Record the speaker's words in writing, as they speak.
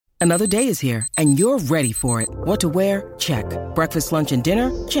Another day is here, and you're ready for it. What to wear? Check. Breakfast, lunch, and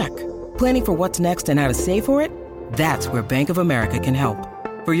dinner? Check. Planning for what's next and how to save for it? That's where Bank of America can help.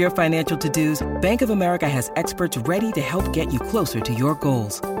 For your financial to-dos, Bank of America has experts ready to help get you closer to your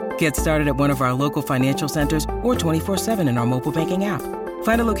goals. Get started at one of our local financial centers or 24/7 in our mobile banking app.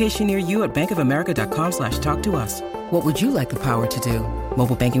 Find a location near you at bankofamerica.com/talktous. What would you like the power to do?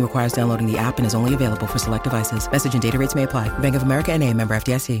 Mobile banking requires downloading the app and is only available for select devices. Message and data rates may apply. Bank of America N.A., member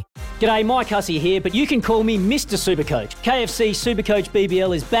FDIC. G'day, Mike Hussey here, but you can call me Mr. Supercoach. KFC Supercoach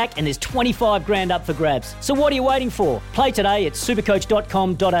BBL is back and there's 25 grand up for grabs. So what are you waiting for? Play today at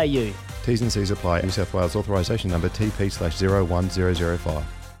supercoach.com.au. T's and C's apply. New South Wales authorisation number TP/01005.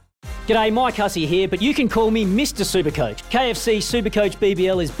 G'day, Mike Hussey here, but you can call me Mr. Supercoach. KFC Supercoach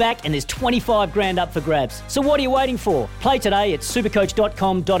BBL is back and there's 25 grand up for grabs. So what are you waiting for? Play today at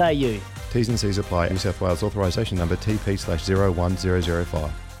supercoach.com.au. T's and C's apply. New South Wales authorisation number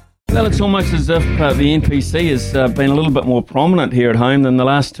TP/01005. Well, it's almost as if the NPC has been a little bit more prominent here at home than the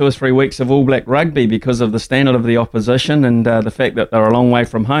last 2 or 3 weeks of All Black rugby because of the standard of the opposition and the fact that they're a long way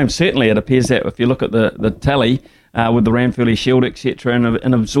from home. Certainly it appears that if you look at the tally with the Ranfurly Shield, etc.,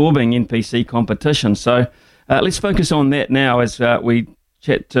 and absorbing NPC competition. So let's focus on that now as we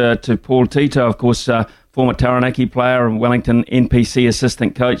chat to Paul Tito, of course, former Taranaki player and Wellington NPC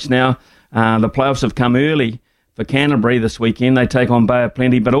assistant coach now. The playoffs have come early for Canterbury this weekend. They take on Bay of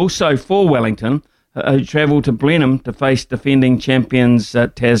Plenty, but also for Wellington, who travel to Blenheim to face defending champions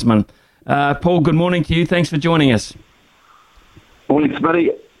Tasman. Paul, good morning to you. Thanks for joining us. Morning,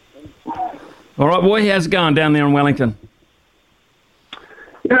 Smitty. All right, boy, how's it going down there in Wellington?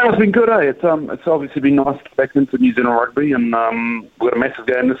 Yeah, it's been good, eh? It's obviously been nice to get back into New Zealand rugby, and we've got a massive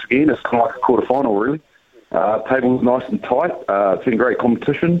game this again. It's kind of like a quarter-final, really. Table's nice and tight. It's been great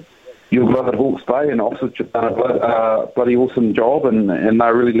competition. You're glad at Hawke's Bay, and Oxford have done a bloody awesome job, and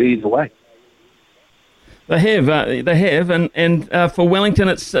they really lead the way. They have, and for Wellington,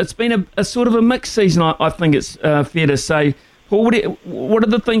 it's been a sort of a mixed season. I think it's fair to say. Paul, what are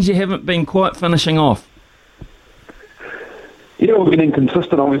the things you haven't been quite finishing off? Yeah, we've been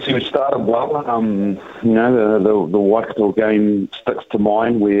inconsistent. Obviously, we started well. The Waikato game sticks to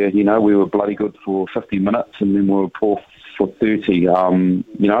mind, where we were bloody good for 50 minutes, and then we were poor for 30.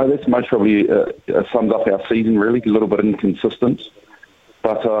 That's most probably sums up our season, really, a little bit inconsistent.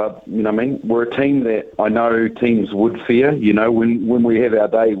 But, we're a team that I know teams would fear. When we have our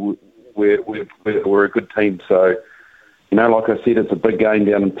day, we're a good team. So, like I said, it's a big game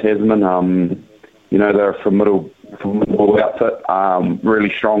down in Tasman. They're a formidable outfit, really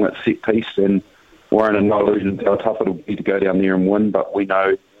strong at set piece, and we're under no illusions how tough it'll be to go down there and win. But we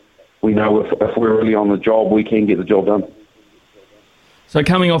know if we're really on the job, we can get the job done. So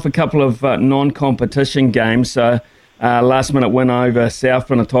coming off a couple of non-competition games, last-minute win over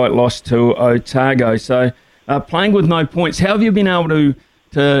Southland, a tight loss to Otago. So playing with no points, how have you been able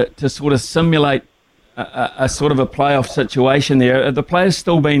to sort of simulate a sort of a playoff situation there? Have the players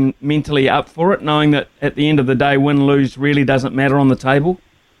still been mentally up for it, knowing that at the end of the day, win-lose really doesn't matter on the table?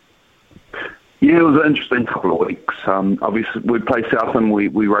 Yeah, it was an interesting couple of weeks. Obviously, we played Southland. We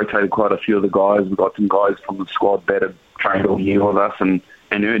rotated quite a few of the guys. We got some guys from the squad that had trained all year with us and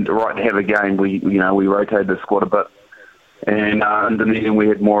earned the right to have a game. We rotated the squad a bit. And in Dunedin, we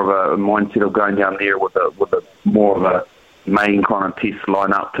had more of a mindset of going down there with a more of a main kind of test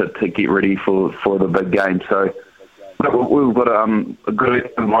lineup to get ready for the big game. So we've got a good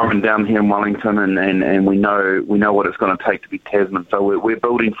environment down here in Wellington, and we know what it's going to take to beat Tasman. So we're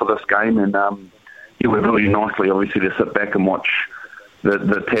building for this game, and we're building nicely. Obviously, to sit back and watch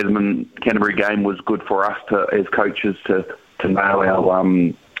the Tasman Canterbury game was good for us as coaches to nail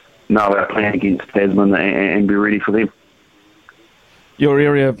our plan against Tasman and be ready for them. Your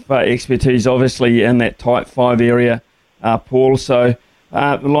area of expertise, obviously, in that tight 5 area, Paul. So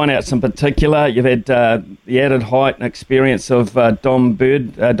the lineouts in particular, you've had the added height and experience of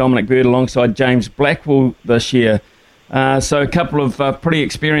Dominic Bird alongside James Blackwell this year. So a couple of pretty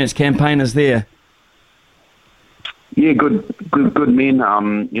experienced campaigners there. Yeah, good men.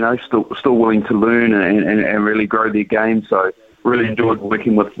 Still willing to learn and really grow their game. So really enjoyed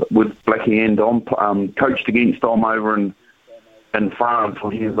working with Blackie and Dom. Coached against Dom over in France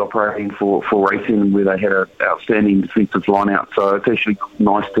when he was operating for Racing, where they had an outstanding defensive line out. So it's actually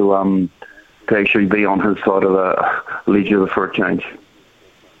nice to actually be on his side of the ledger for a change.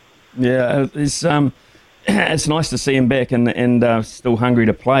 Yeah, it's nice to see him back and still hungry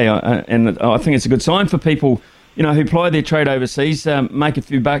to play. And I think it's a good sign for people, who ply their trade overseas, make a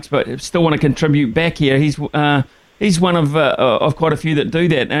few bucks, but still want to contribute back here. He's one of quite a few that do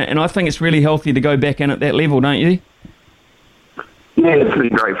that, and I think it's really healthy to go back in at that level, don't you? Yeah, it's been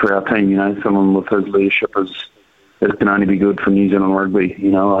great for our team. Someone with his leadership it can only be good for New Zealand rugby.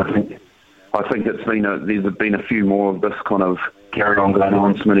 I think there's been a few more of this kind of carry on going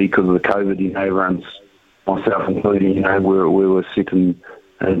on, Smitty, because of the COVID. Everyone's, myself including, we were set in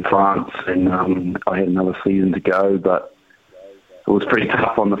France, and I had another season to go, but it was pretty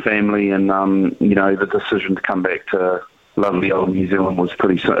tough on the family, and the decision to come back to lovely old New Zealand was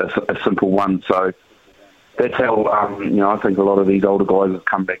a simple one. So that's how I think a lot of these older guys have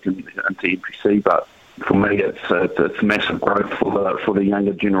come back into NPC. But for me, it's massive growth for the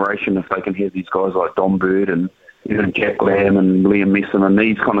younger generation if they can have these guys like Don Bird and even Jack Lamb and Liam Messon and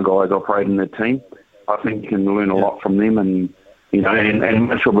these kind of guys operating their team. I think you can learn a lot from them, and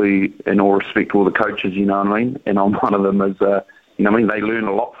and probably in all respect to all the coaches, you know what I mean. And I'm one of them. They learn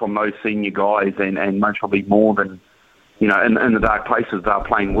a lot from those senior guys, and most probably more than in the dark places they're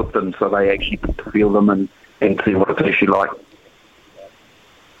playing with them, so they actually feel them and see what it's actually like.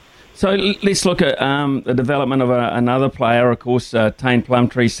 So let's look at the development of another player, of course, Tane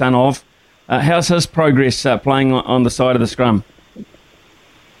Plumtree, son of. How's his progress playing on the side of the scrum?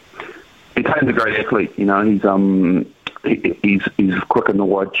 Tane's a great athlete. He's quick in the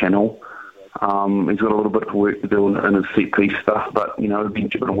wide channel. He's got a little bit of work to do in his set piece stuff, but we've been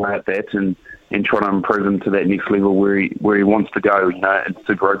chipping away at that and trying to improve him to that next level where he wants to go. In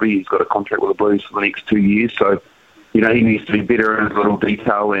Super Rugby, he's got a contract with the Blues for the next 2 years, so he needs to be better in his little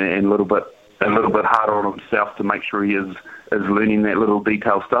detail and a little bit harder on himself to make sure he is learning that little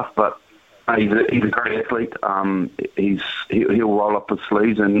detail stuff. But he's a great athlete. He'll roll up his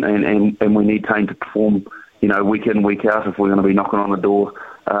sleeves, and we need Tane to perform, week in, week out if we're going to be knocking on the door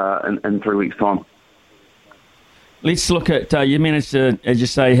in 3 weeks' time. Let's look at, you managed to, as you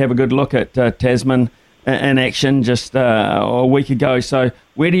say, have a good look at Tasman in action just a week ago. So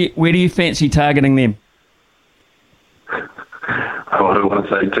where do you fancy targeting them? I don't want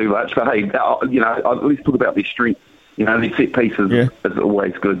to say too much, but hey, let's talk about their strength. Their set pieces is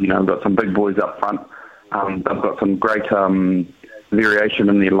always good. We've got some big boys up front. They've got some great variation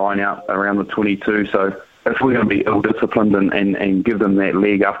in their line out around the 22. So if we're going to be ill-disciplined and give them that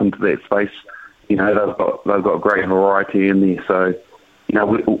leg up into that space, they've got great variety in there. So,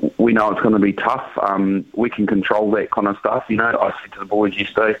 we know it's going to be tough. We can control that kind of stuff. I said to the boys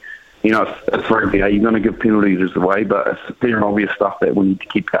yesterday, it's rugby. You're going to give penalties away, but it's fair and obvious stuff that we need to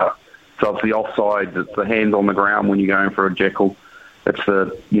keep out. So it's the offside, it's the hands on the ground when you're going for a jackal. It's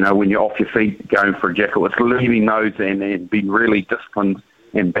the, when you're off your feet going for a jackal. It's leaving those and being really disciplined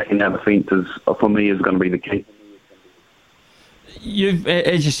and backing out the fences, for me, is going to be the key.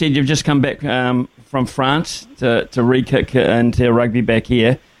 As you said, you've just come back from France to re-kick into rugby back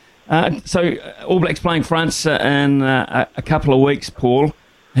here. So All Blacks playing France in a couple of weeks, Paul.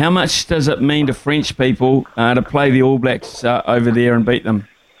 How much does it mean to French people to play the All Blacks over there and beat them?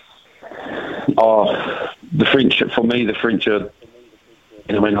 The French are, I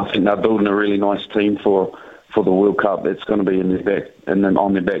think they're building a really nice team for the World Cup. It's going to be in their back and then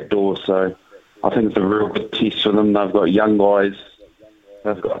on their back door. So I think it's a real good test for them. They've got young guys.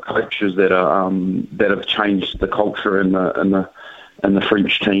 They've got coaches that have changed the culture in the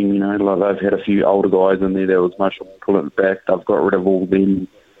French team. They've had a few older guys in there that was much pulling it back. They've got rid of all them.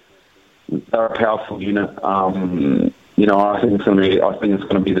 They're a powerful unit. I think it's going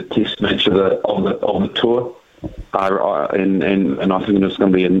to be the test match of the tour. And I think it's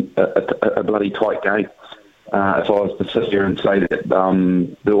going to be a bloody tight game. If I was to sit here and say that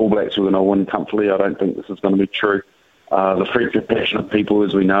the All Blacks are going to win comfortably, I don't think this is going to be true. The French are passionate people,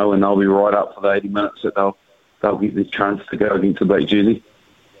 as we know, and they'll be right up for the 80 minutes that they'll get the chance to go against the Black Jersey.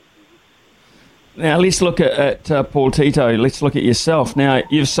 Now, let's look at Paul Tito. Let's look at yourself. Now,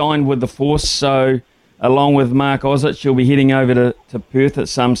 you've signed with the Force, so along with Mark Ozich, you'll be heading over to Perth at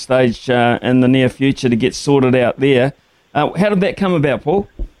some stage in the near future to get sorted out there. How did that come about, Paul?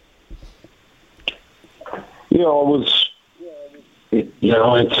 Yeah,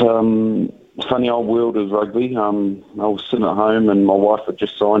 it's funny old world is rugby. I was sitting at home and my wife had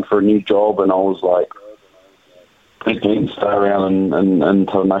just signed for a new job, and I was like, thinking stay around in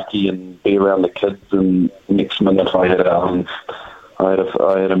Taranaki and be around the kids. And next minute I had a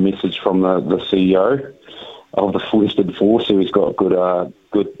message from the CEO of the Western Force, who's got good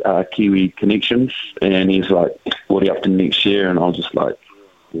Kiwi connections, and he's like, "What are you up to next year?" And I was just like,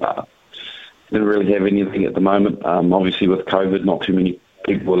 "Nah." Didn't really have anything at the moment. Obviously, with COVID, not too many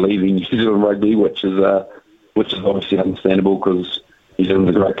people are leaving New Zealand rugby, which is obviously understandable because New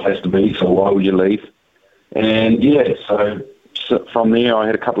Zealand's a great place to be. So why would you leave? And yeah, so from there, I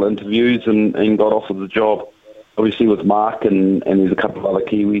had a couple of interviews and got offered the job. Obviously, with Mark and there's a couple of other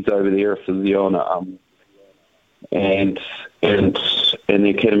Kiwis over there, a physio and and the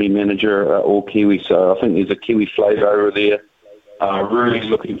academy manager are all Kiwi. So I think there's a Kiwi flavour over there. Really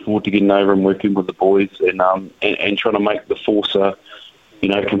looking forward to getting over and working with the boys and trying to make the Force a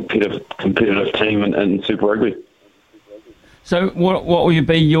competitive team in Super Rugby. So what will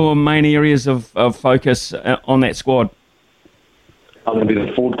be your main areas of focus on that squad? I'm going to be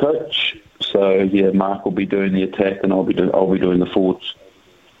the forward coach. So yeah, Mark will be doing the attack and I'll be doing the forwards.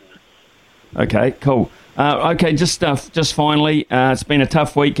 Okay, cool. Just finally, it's been a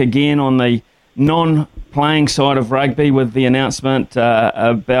tough week again on the non-playing side of rugby with the announcement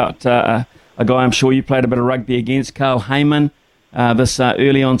about a guy I'm sure you played a bit of rugby against, Carl Heyman, this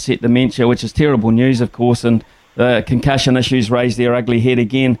early onset dementia, which is terrible news, of course, and the concussion issues raised their ugly head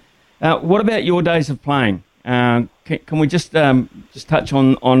again. What about your days of playing? Can we just touch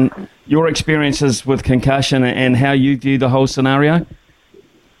on your experiences with concussion and how you view the whole scenario?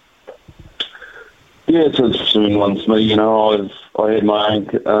 Yeah, it's an interesting one for me. I had my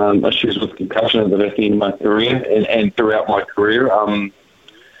own issues with concussion at the back end of my career and throughout my career.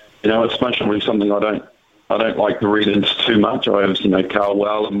 It's much really something I don't like to read into too much. I obviously know Carl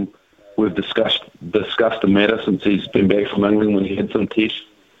well, and we've discussed the matter since he's been back from England when he had some tests.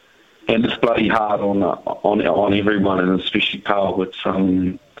 And it's bloody hard on everyone, and especially Carl. It's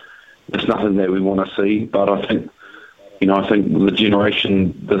nothing that we want to see. But I think the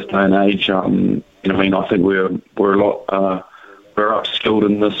generation this day and age, I think we're a lot we're upskilled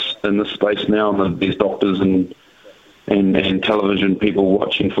in this space now, and there's doctors and television people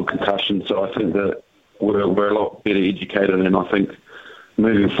watching for concussion. So I think that we're a lot better educated, and I think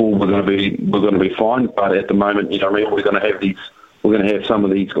moving forward we're going to be fine. But at the moment, we're going to have some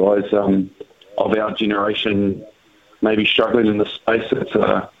of these guys of our generation maybe struggling in this space. It's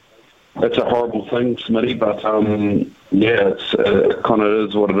a horrible thing, Smitty, but it kind of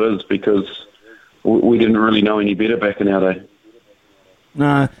is what it is, because we didn't really know any better back in our day.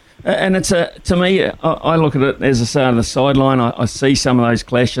 No, and it's to me, I look at it as I say on the sideline. I see some of those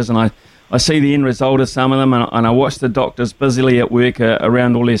clashes, and I see the end result of some of them, and I watch the doctors busily at work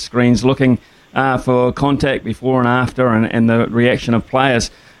around all their screens looking for contact before and after, and the reaction of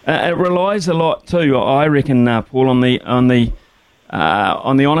players. It relies a lot too, I reckon, Paul, on the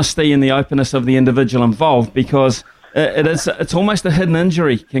honesty and the openness of the individual involved, because it's almost a hidden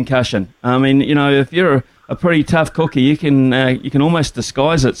injury, concussion. I mean, if you're a pretty tough cookie, you can almost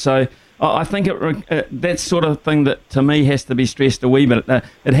disguise it. So I think that sort of thing that to me has to be stressed a wee bit.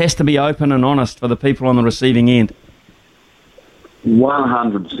 It has to be open and honest for the people on the receiving end.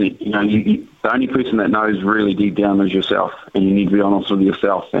 100%. The only person that knows really deep down is yourself, and you need to be honest with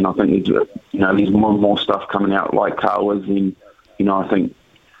yourself. And I think there's more and more stuff coming out like Carl is, and I think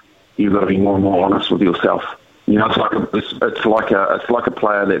you've got to be more and more honest with yourself. It's like a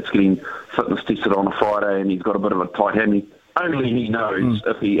player that's getting fitness tested on a Friday and he's got a bit of a tight hammy. Only he knows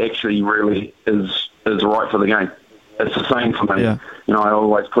if he actually really is right for the game. It's the same for me. Yeah. I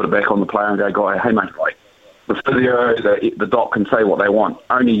always put it back on the player and go, hey mate, like the physio, the doc can say what they want.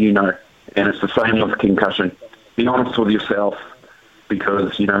 Only you know. And it's the same with concussion. Be honest with yourself,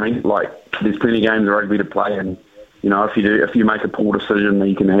 because like there's plenty of games of rugby to play, and if you make a poor decision, then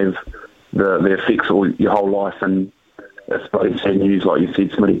you can have the effects all your whole life, and that's bloody sad news, like you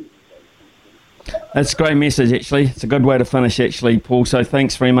said, Smitty. That's a great message, actually. It's a good way to finish, actually, Paul. So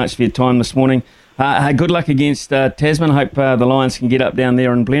thanks very much for your time this morning. Good luck against Tasman. Hope the Lions can get up down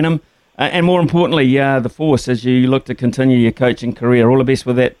there in Blenheim. And more importantly, the Force, as you look to continue your coaching career. All the best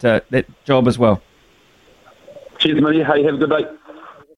with that job as well. Cheers, Smitty. Hey, have a good day.